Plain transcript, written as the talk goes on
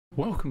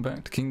Welcome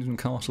back to Kingdoms and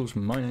Castles.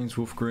 My name's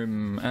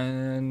Wolfgrim,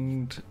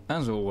 and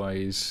as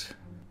always,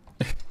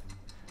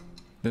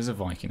 there's a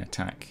Viking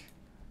attack.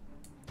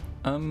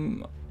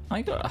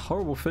 I got a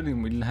horrible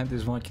feeling we had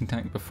this Viking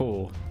attack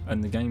before,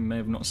 and the game may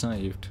have not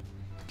saved,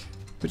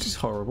 which is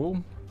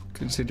horrible,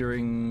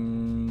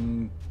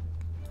 considering.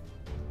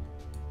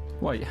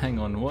 Wait, hang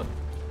on, what?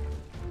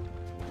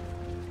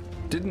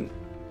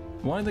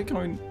 Why are they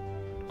going?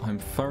 I'm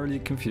thoroughly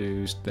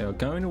confused. They are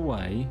going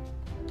away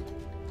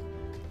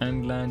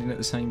and landing at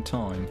the same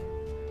time.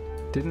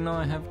 Didn't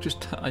I have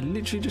I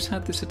literally just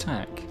had this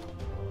attack.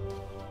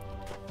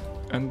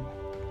 And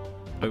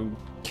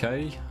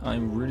okay,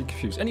 I'm really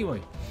confused. Anyway,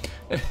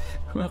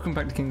 welcome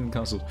back to Kingdom and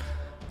Castles.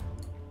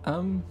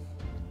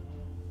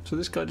 So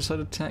this guy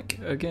decided to attack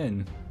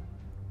again.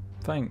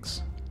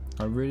 Thanks.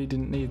 I really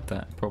didn't need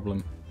that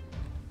problem.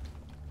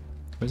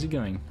 Where's he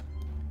going?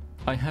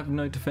 I have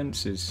no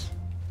defences.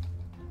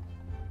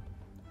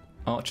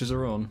 Archers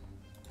are on.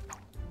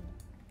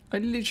 I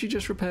literally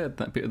just repaired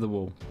that bit of the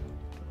wall.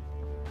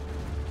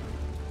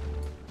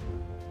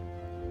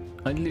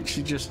 I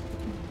literally just...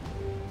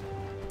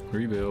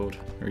 Rebuild,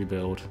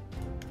 rebuild.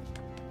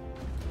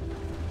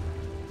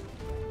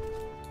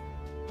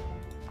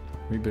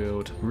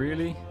 Rebuild.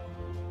 Really?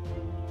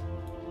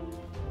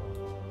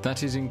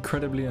 That is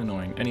incredibly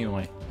annoying.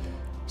 Anyway,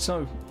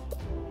 so,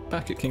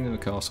 back at Kingdom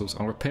and Castles.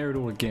 I'll repair it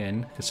all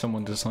again because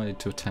someone decided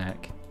to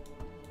attack.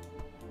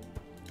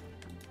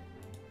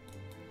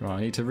 Right,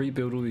 I need to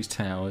rebuild all these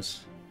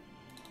towers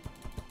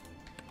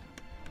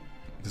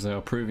because they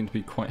are proving to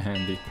be quite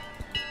handy.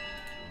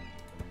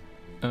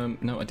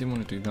 No, I didn't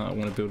want to do that. I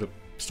want to build a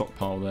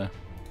stockpile there.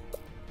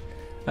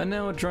 And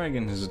now a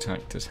dragon has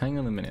attacked us. Hang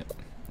on a minute.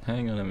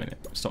 Hang on a minute.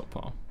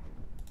 Stockpile.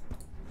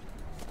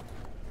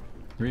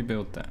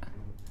 Rebuild that.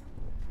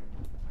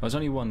 There's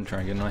only one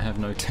dragon. I have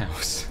no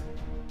towers.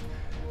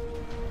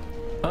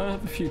 I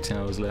have a few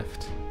towers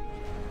left.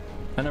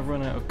 And I've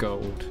run out of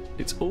gold.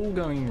 It's all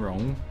going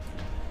wrong.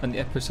 And the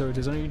episode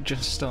has only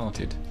just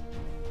started.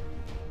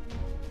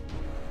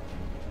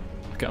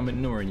 Okay, I'm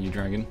ignoring you,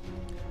 dragon.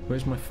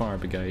 Where's my fire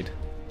brigade?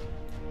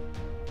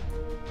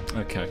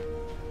 Okay.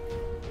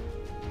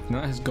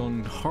 That has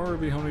gone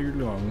horribly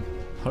wrong.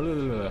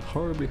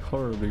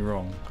 Horribly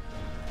wrong.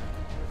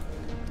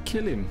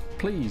 Kill him,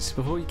 please.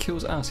 Before he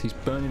kills us, he's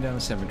burning down a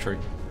cemetery.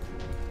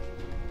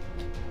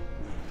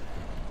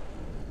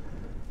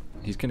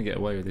 He's gonna get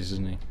away with this,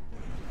 isn't he?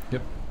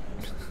 Yep.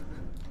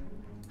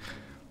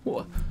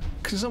 What?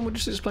 Can someone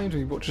just explain to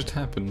me what just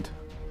happened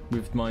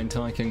with my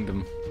entire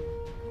kingdom?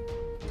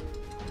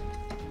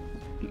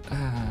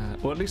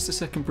 Well, at least the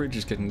second bridge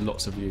is getting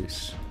lots of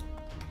use.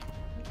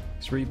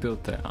 Let's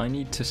rebuild that. I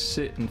need to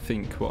sit and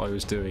think what I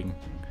was doing.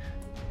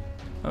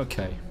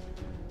 Okay.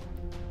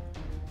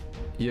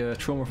 Yeah,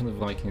 trauma from the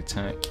Viking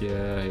attack.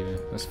 Yeah,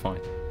 that's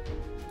fine.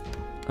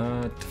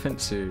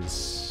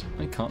 Defences.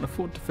 I can't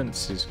afford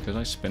defences because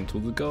I spent all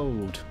the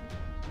gold.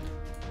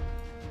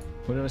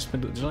 Where did I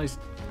spend it?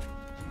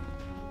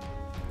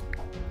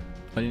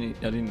 I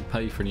didn't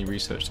pay for any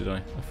research, did I?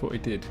 I thought I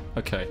did.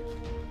 Okay.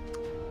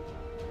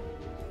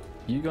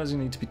 You guys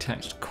need to be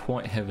taxed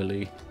quite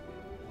heavily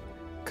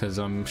because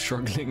I'm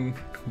struggling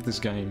with this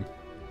game.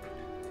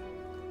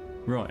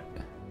 Right.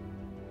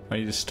 I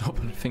need to stop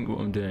and think what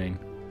I'm doing.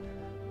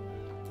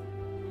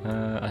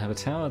 I have a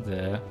tower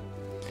there.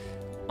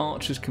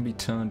 Archers can be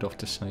turned off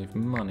to save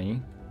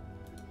money.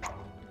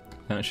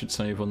 That should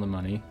save on the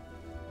money.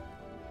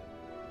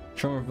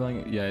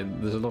 Trauma, yeah,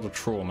 there's a lot of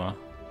trauma.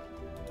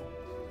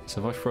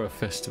 So if I throw a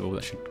festival,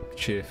 that should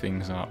cheer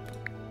things up.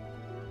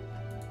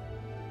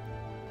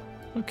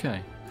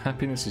 Okay,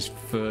 happiness is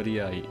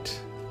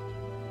 38.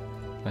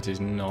 That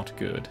is not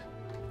good.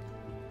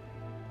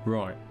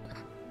 Right.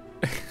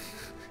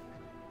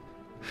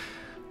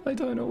 I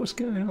don't know what's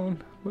going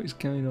on. What is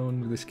going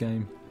on with this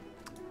game?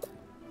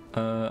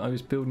 I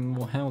was building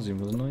more housing,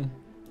 wasn't I?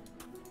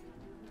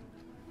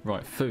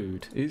 Right,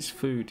 food. Is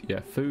food...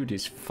 Yeah, food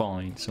is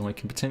fine. So I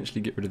can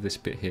potentially get rid of this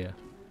bit here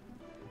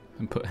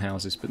and put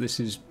houses, but this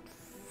is...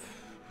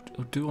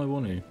 Do I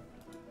want to?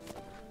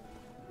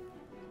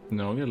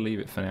 No, I'm going to leave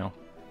it for now.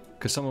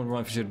 Because someone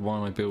rightfully said, why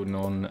am I building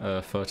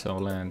on fertile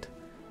land?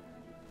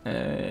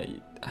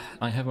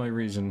 I have my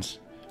reasons.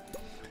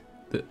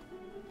 That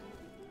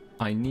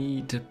I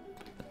need to...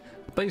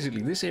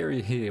 Basically, this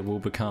area here will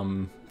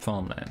become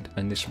farmland,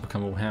 and this will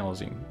become all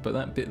housing. But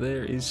that bit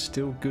there is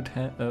still good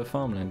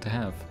farmland to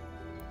have.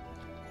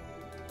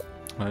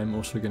 I am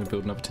also going to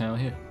build another tower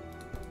here.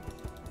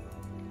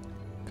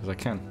 Because I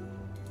can.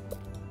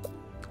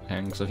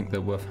 And because I think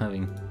they're worth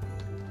having.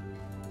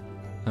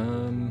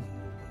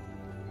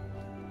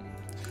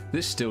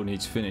 This still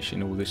needs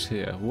finishing, all this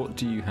here. What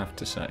do you have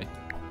to say?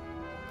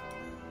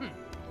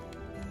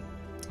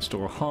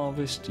 Store a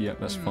harvest, yep,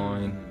 that's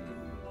fine.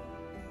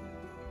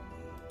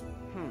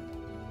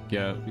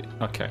 Yeah,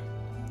 okay.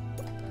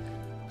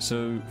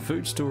 So,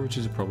 food storage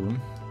is a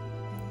problem.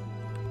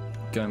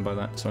 Going by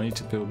that, so I need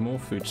to build more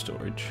food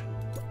storage.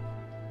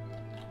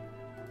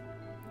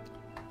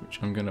 Which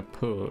I'm going to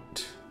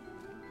put...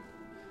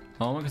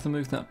 Oh, I'm going to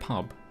move that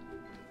pub.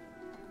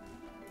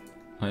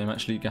 I am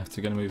actually have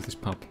to go and move this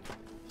pub.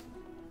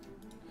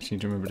 I just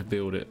need to remember to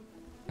build it.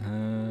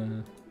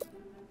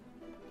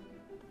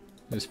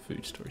 There's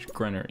food storage.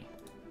 Granary.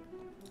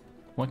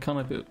 Why can't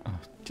I build...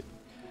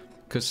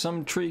 Because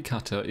some tree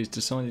cutter is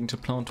deciding to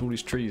plant all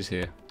these trees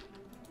here.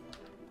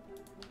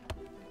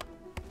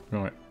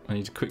 Right, I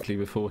need to quickly,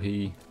 before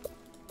he...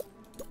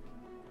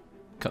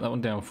 Cut that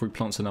one down before he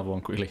plants another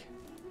one, quickly.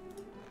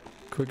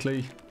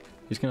 Quickly.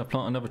 He's going to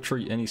plant another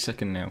tree any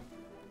second now.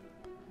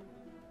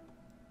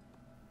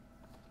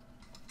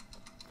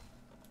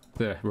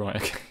 There, right,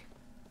 okay.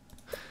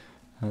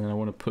 And then I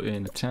want to put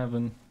in a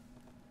tavern.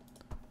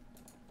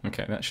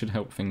 Okay, that should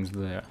help things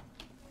there.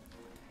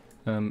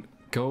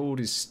 Gold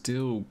is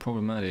still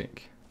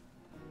problematic.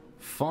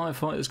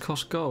 Firefighters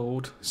cost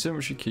gold.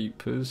 Cemetery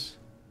keepers.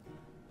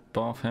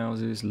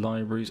 Bathhouses,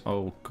 libraries.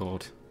 Oh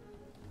god.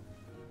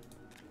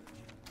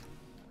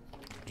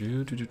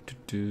 Because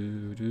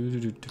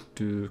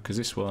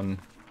this one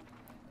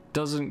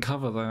doesn't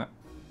cover that.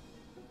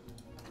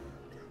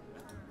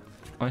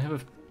 I have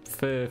a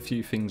fair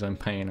few things I'm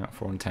paying out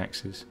for on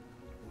taxes.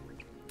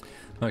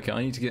 Okay,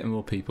 I need to get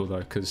more people though,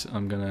 because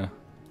I'm gonna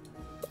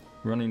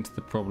run into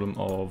the problem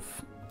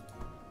of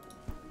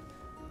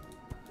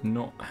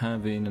not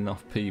having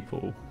enough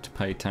people to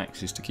pay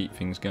taxes to keep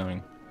things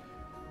going.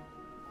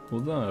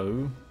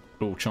 Although,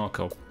 oh,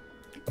 charcoal.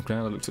 I'm glad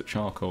I looked at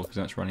charcoal because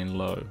that's running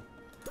low.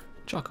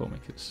 Charcoal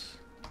makers.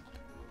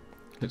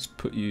 Let's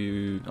put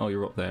you. Oh,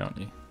 you're up there, aren't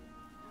you?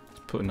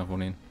 Let's put another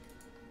one in.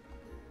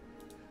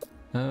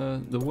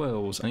 The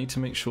wells. I need to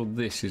make sure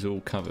this is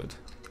all covered.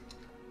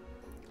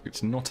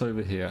 It's not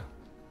over here.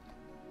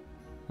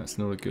 That's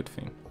not a good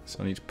thing.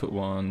 So I need to put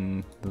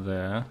one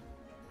there.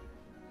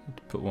 Need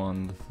to put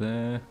one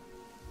there.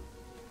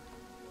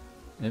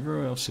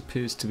 Everywhere else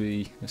appears to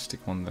be. Let's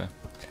stick one there.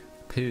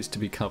 Appears to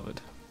be covered.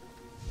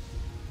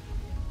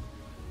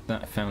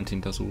 That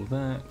fountain does all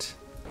that.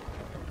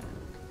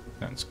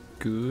 That's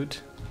good.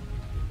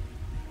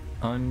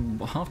 I'm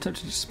half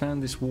tempted to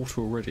expand this water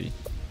already,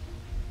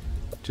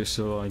 just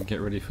so I can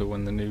get ready for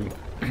when the new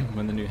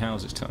when the new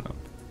houses turn up.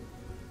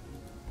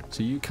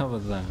 So you cover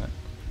that.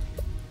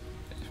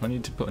 If I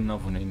need to put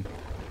another one in,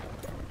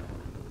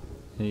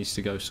 it needs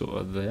to go sort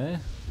of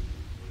there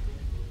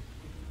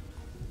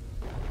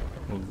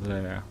or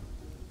there.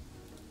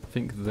 I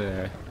think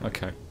there.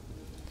 Okay.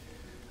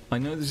 I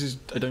know this is.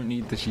 I don't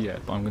need this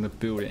yet, but I'm going to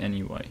build it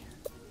anyway.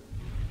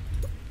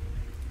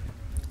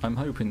 I'm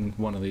hoping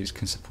one of these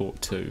can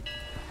support two.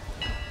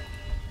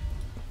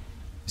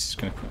 This is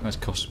going to. That's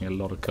costing me a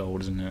lot of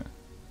gold, isn't it?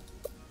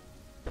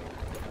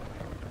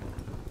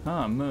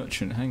 Ah,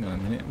 merchant. Hang on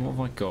a minute. What have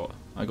I got?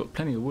 I got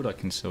plenty of wood I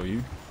can sell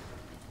you.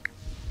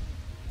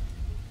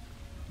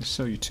 Let's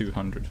sell you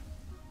 200.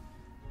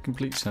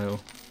 Complete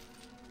sale.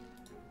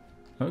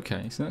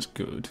 Okay, so that's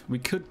good. We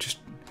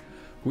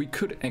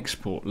could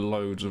export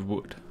loads of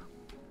wood.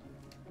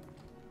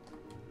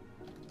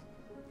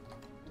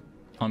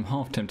 I'm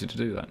half tempted to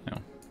do that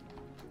now.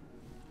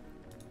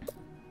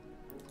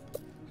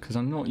 Because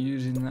I'm not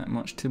using that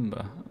much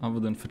timber, other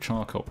than for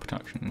charcoal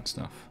production and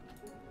stuff.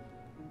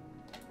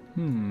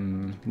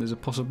 There's a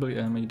possibility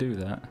I may do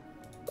that.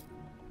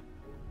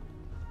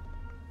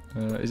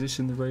 Is this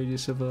in the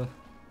radius of a...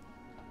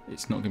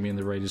 It's not going to be in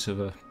the radius of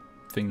a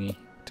thingy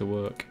to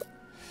work.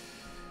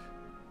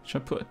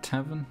 Should I put a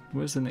tavern?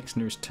 Where's the next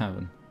nearest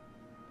tavern?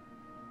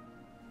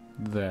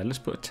 There, let's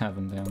put a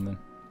tavern down then.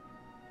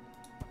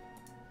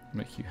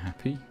 Make you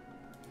happy.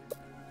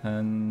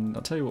 And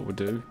I'll tell you what we'll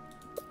do.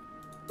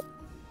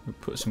 We'll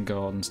put some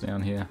gardens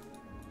down here.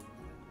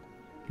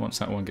 Once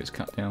that one gets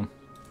cut down.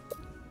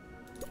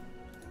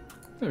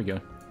 There we go.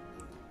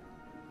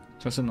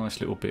 So that's a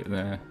nice little bit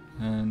there.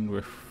 And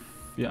we're...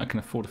 Yeah, I can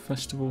afford a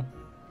festival.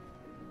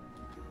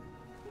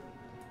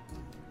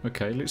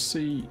 Okay, let's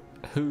see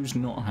who's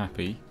not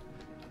happy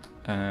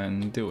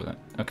and deal with that.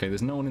 Okay,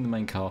 there's no one in the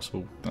main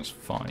castle. That's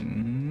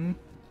fine.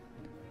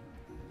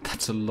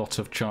 That's a lot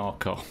of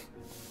charcoal.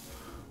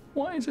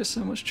 Why is there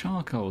so much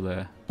charcoal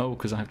there? Oh,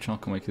 because I have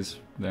charcoal makers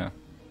there.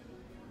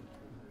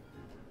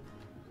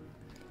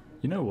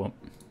 You know what?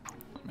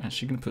 I'm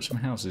actually going to put some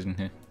houses in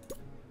here.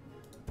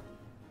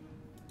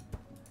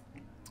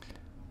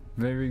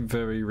 Very,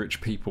 very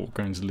rich people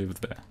going to live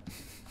there.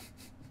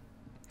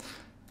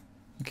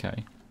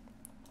 Okay.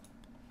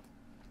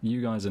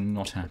 You guys are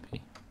not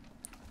happy.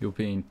 You're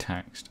being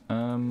taxed.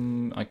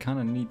 I kind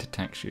of need to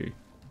tax you.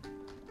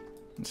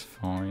 It's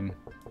fine.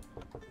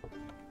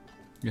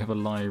 You have a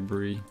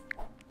library.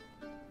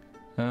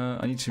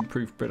 I need to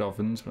improve bread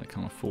ovens, but I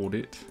can't afford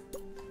it.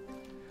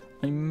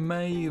 I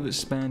may have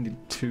expanded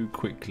too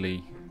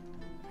quickly.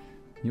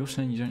 You're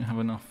saying you don't have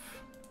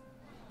enough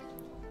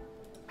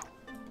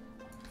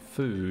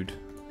food.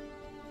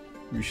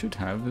 You should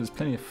have. There's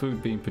plenty of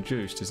food being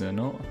produced, is there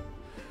not?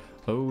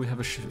 Oh, we have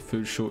a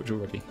food shortage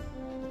already.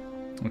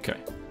 Okay.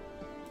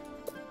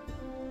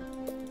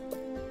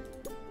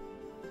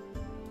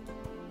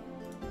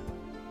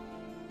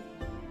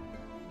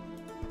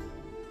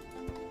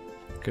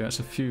 Okay, that's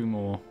a few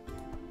more.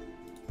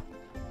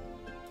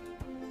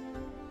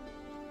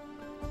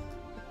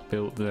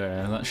 built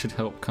there. That should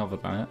help cover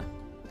that.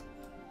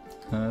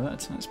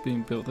 That's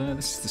being built there.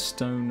 This is the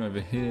stone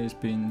over here is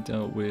being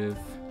dealt with.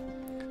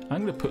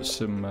 I'm going to put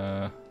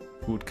some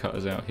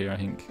woodcutters out here, I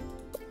think.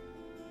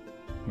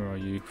 Where are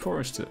you?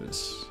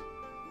 Foresters.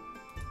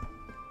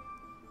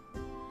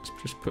 Let's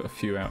just put a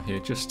few out here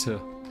just to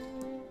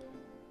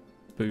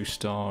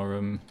boost our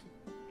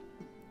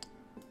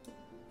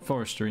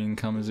forestry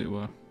income, as it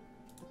were.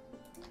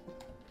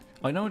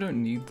 I know I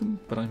don't need them,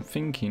 but I'm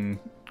thinking,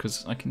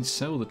 because I can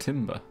sell the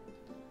timber.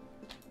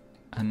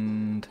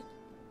 And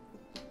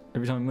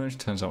every time a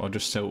merchant turns up, I'll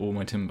just sell all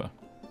my timber.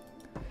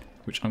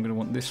 Which I'm going to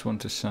want this one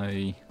to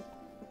say...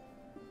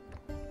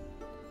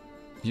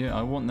 Yeah,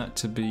 I want that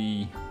to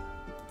be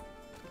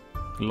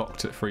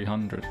locked at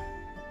 300.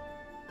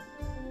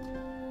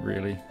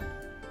 Really.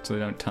 So they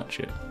don't touch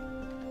it.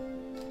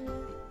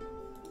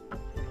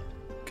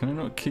 Can I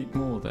not keep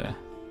more there?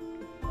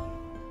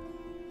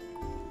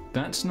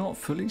 That's not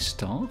fully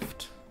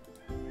staffed?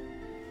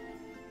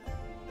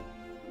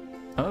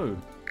 Oh.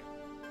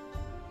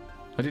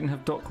 I didn't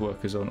have dock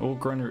workers on, or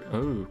granary.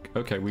 Oh,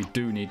 okay, we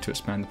do need to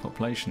expand the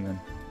population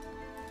then.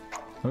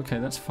 Okay,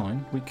 that's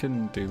fine. We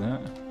can do that.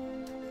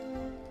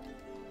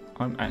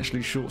 I'm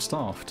actually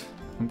short-staffed.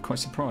 I'm quite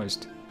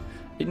surprised.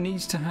 It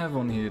needs to have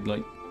on here,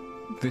 like,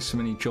 this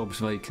many jobs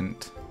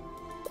vacant.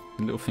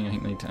 A little thing I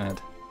think I need to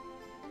add.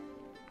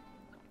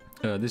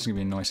 This is going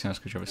to be a nice house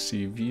because you have a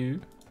sea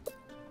view.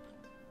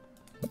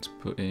 Let's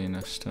put in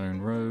a stone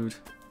road.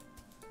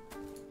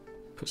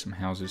 Put some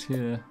houses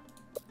here.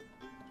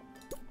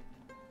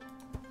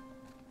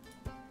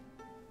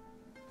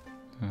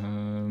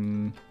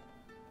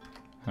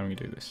 How do we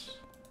do this?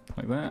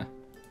 Like that?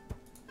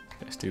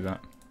 Let's do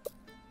that.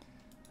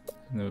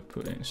 And then we'll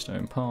put in a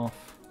stone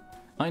path.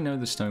 I know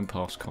the stone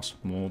paths cost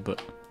more,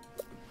 but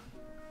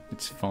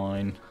it's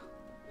fine.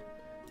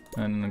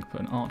 And I'm going to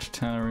put an arch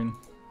tower in,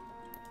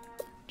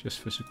 just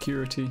for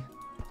security.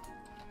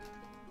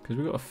 Because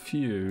we've got a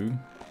few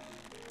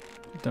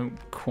that don't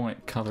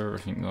quite cover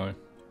everything though.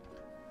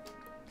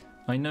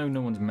 I know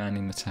no one's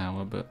manning the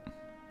tower, but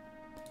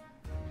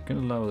I'm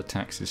going to lower the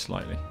taxes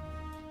slightly.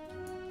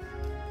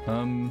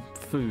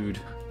 Food.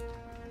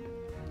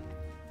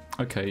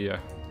 Okay, yeah.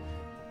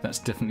 That's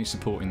definitely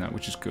supporting that,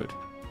 which is good.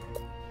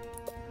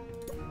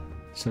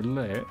 So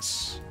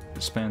let's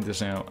expand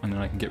this out, and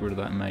then I can get rid of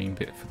that main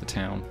bit for the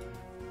town.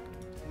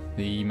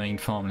 The main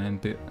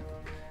farmland bit.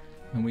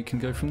 And we can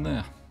go from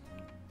there.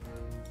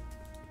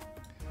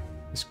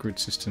 This grid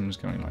system is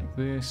going like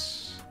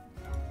this.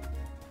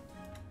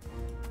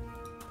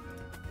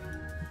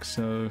 Like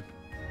so.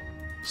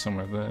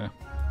 Somewhere there.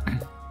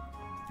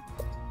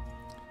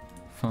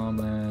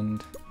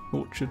 Farmland.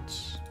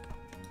 Orchards.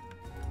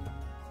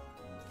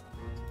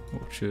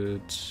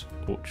 Orchards.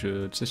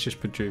 Orchards. Let's just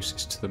produce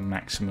this to the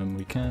maximum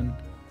we can.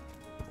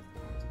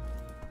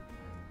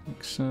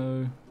 Like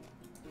so.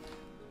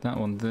 That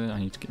one there I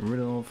need to get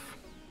rid of.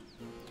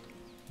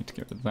 Need to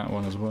get rid of that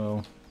one as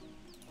well.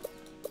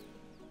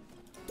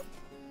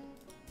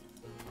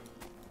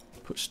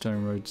 Put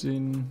stone roads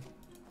in.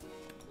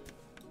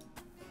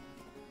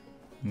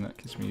 And that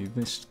gives me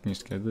this,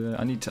 needs to go there.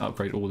 I need to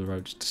upgrade all the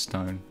roads to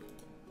stone.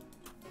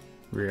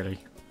 Really?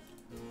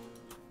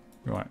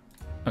 Right.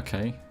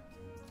 Okay.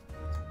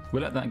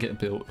 We'll let that get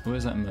built.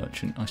 Where's that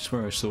merchant? I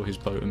swear I saw his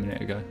boat a minute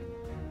ago.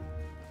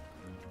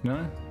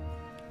 No?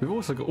 We've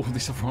also got all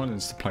these other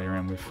islands to play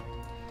around with.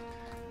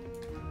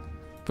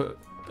 But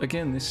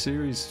again, this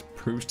series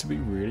proves to be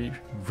really,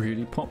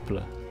 really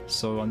popular.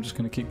 So I'm just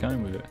going to keep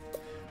going with it.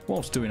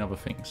 Whilst doing other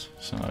things.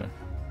 So,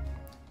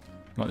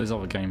 like there's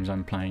other games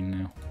I'm playing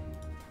now.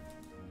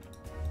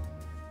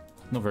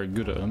 Not very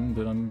good at them,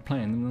 but I'm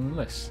playing them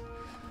nonetheless.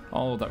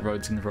 Oh, that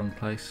road's in the wrong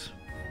place.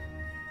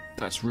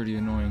 That's really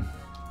annoying.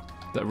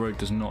 That road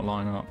does not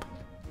line up.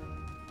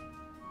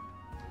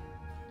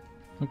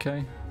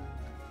 Okay.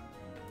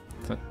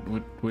 That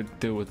would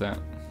deal with that.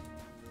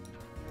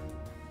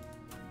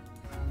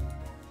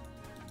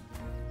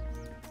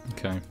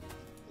 Okay.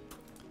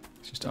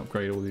 Let's just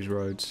upgrade all these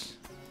roads.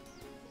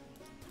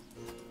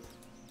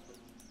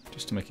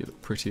 Just to make it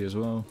look pretty as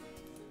well.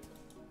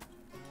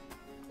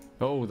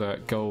 Oh,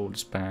 that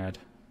gold's bad.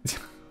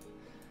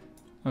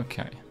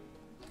 Okay.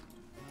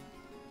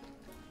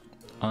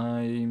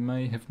 I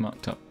may have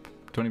mucked up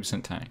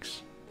 20%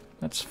 tax.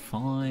 That's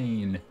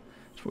fine.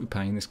 That's what we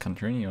pay in this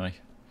country anyway.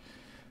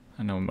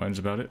 And no one moans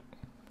about it.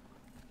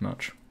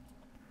 Much.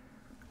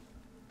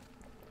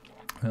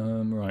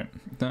 Right.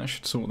 That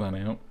should sort that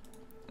out.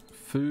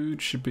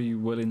 Food should be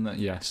well in that.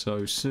 Yeah,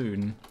 so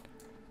soon.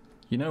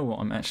 You know what?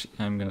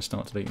 I'm going to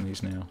start deleting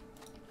these now.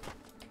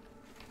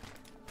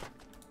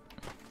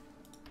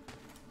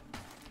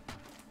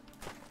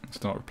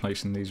 Start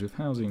replacing these with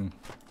housing.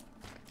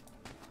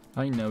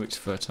 I know it's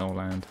fertile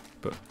land,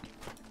 but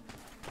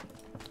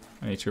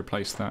I need to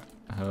replace that.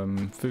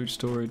 Food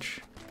storage.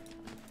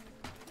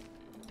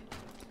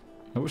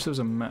 I wish there was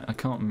a I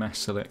can't mass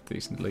select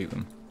these and delete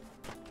them.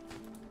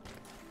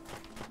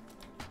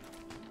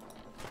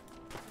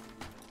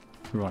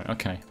 Right,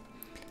 okay.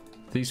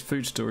 These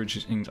food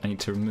storage things I need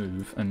to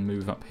remove and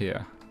move up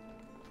here.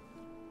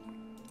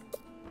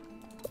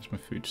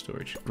 Where's my food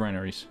storage?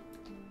 Granaries.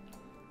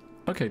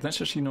 Okay,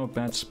 that's actually not a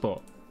bad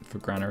spot for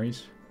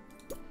granaries.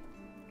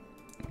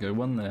 Go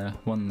one there,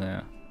 one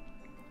there,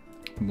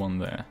 one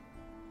there,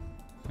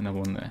 another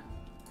one there.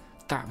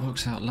 That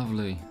works out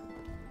lovely.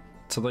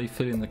 So they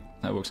fill in the...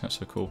 That works out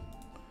so cool.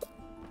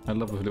 I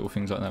love when little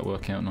things like that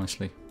work out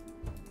nicely.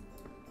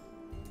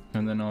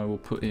 And then I will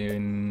put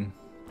in...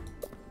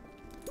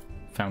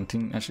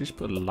 Fountain. Actually, just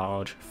put a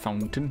large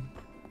fountain.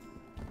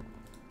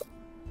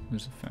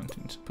 Where's the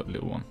fountain? Just put a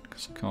little one,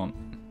 because I can't...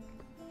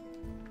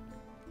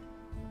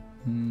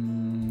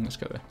 let's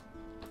go there.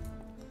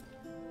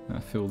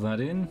 Fill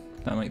that in.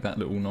 That'll make that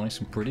look all nice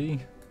and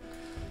pretty.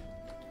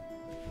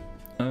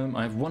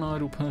 I have one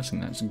idle person.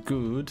 That's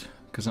good,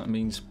 because that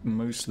means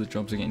most of the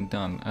jobs are getting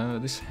done.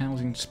 This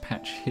housing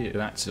patch here,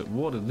 that's it.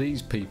 What are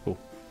these people?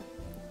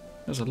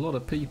 There's a lot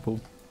of people.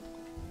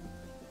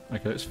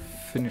 Okay, let's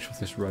finish off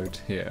this road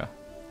here.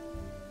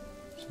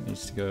 So it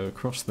needs to go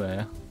across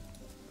there.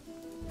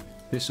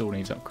 This all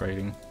needs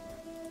upgrading.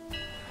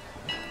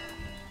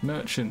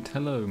 Merchant,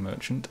 hello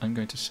merchant. I'm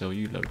going to sell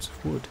you loads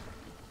of wood.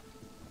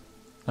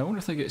 I wonder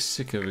if they get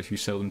sicker if you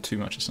sell them too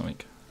much or something.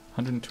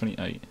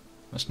 128.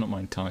 That's not my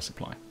entire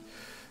supply.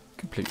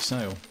 Complete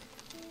sale.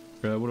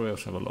 What do I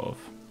else have a lot of?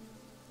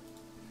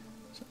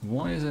 So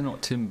why is there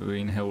not timber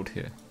being held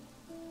here?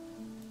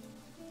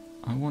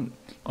 I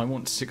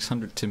want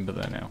 600 timber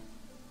there now.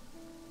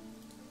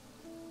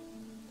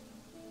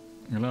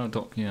 Allow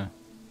dock, yeah.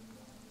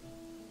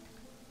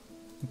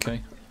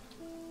 Okay.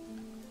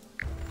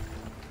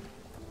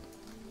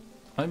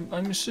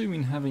 I'm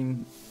assuming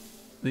having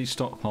these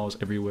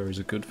stockpiles everywhere is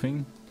a good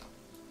thing.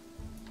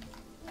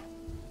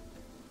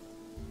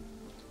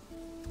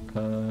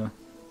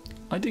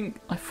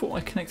 I thought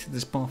I connected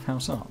this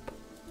bathhouse up.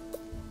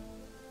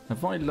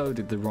 Have I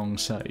loaded the wrong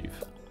save?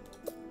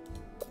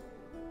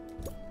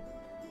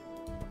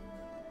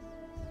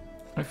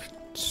 I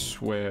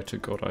swear to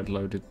God I'd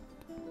loaded...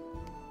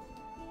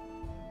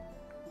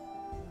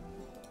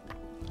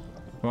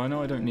 Well, I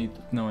know I don't need...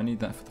 No, I need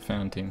that for the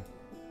fountain.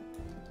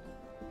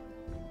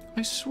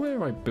 I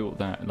swear I built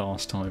that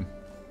last time.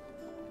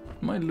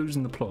 Am I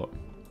losing the plot?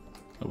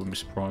 I wouldn't be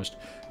surprised.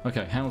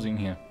 Okay, housing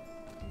here.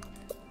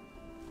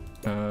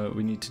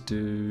 We need to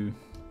do...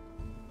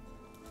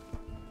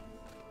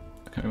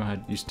 I can't remember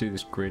how I used to do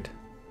this grid.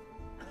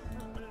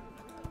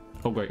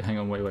 Oh wait, hang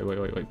on, wait.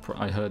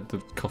 I heard the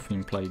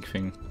coughing plague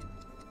thing.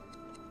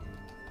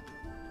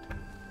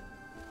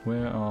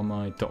 Where are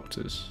my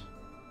doctors?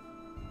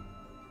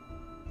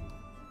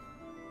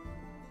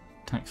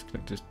 Tax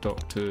collectors,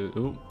 doctor...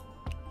 Oh.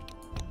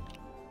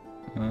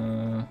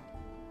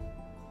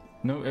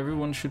 No,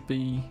 everyone should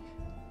be...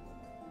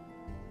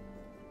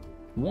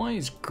 Why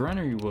is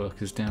granary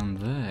workers down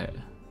there?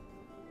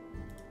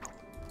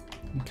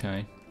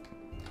 Okay.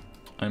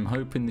 I'm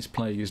hoping this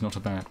plague is not a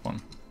bad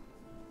one.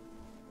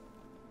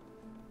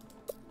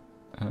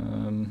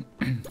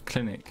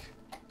 Clinic.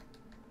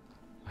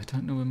 I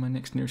don't know where my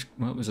next nearest...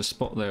 Well, there's a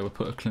spot there, we'll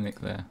put a clinic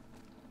there.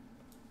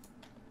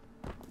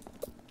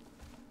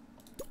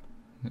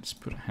 Let's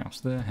put a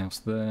house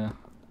there.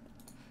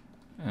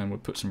 And we'll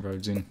put some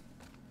roads in.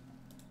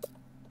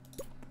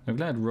 I'm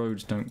glad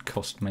roads don't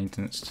cost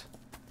maintenance.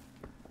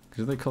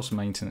 Because if they cost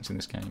maintenance in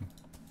this game,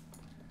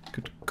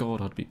 good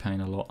God, I'd be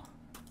paying a lot.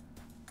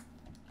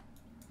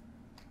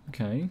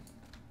 Okay.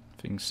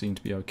 Things seem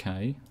to be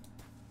okay.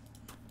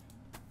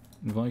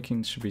 The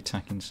Vikings should be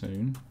attacking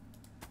soon.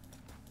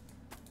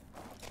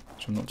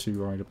 Which I'm not too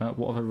worried about.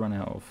 What have I run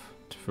out of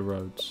for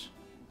roads?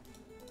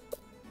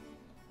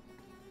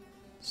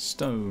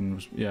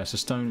 Stone. Yeah, so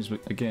stone is,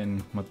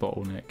 again, my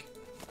bottleneck.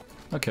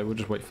 Okay, we'll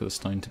just wait for the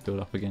stone to build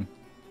up again.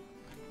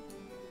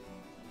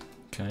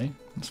 Okay,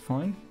 that's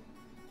fine.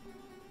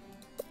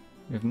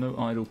 We have no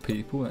idle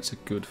people, that's a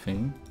good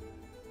thing.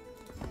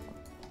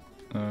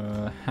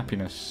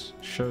 Happiness.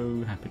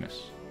 Show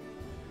happiness.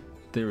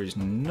 There is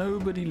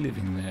nobody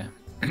living there.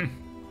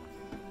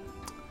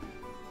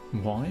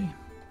 Why?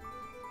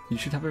 You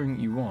should have everything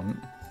you want.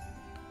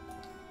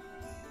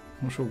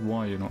 I'm not sure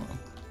why you're not.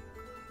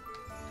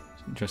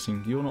 It's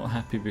interesting. You're not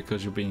happy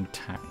because you're being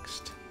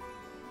taxed.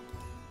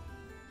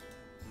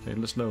 Okay,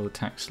 let's lower the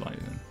tax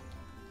slightly then.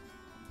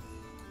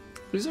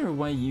 Is there a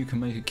way you can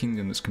make a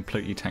kingdom that's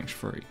completely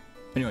tax-free?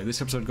 Anyway,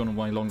 this episode has gone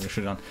way longer than I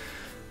should have done.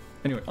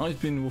 Anyway,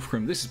 I've been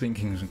Wolfgrim, this has been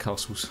Kingdoms and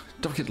Castles.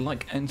 Don't forget to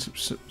like and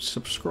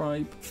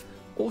subscribe.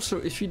 Also,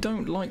 if you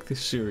don't like this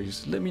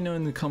series, let me know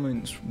in the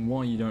comments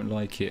why you don't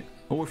like it.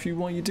 Or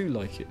why you do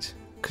like it.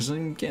 Because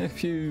I'm getting a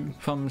few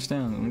thumbs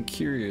down and I'm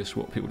curious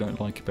what people don't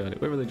like about it.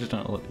 Whether they just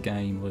don't like the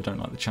game or they don't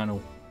like the channel.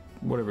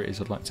 Whatever it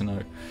is, I'd like to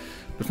know.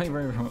 But thank you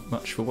very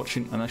much for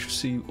watching and I shall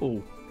see you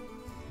all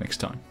next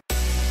time.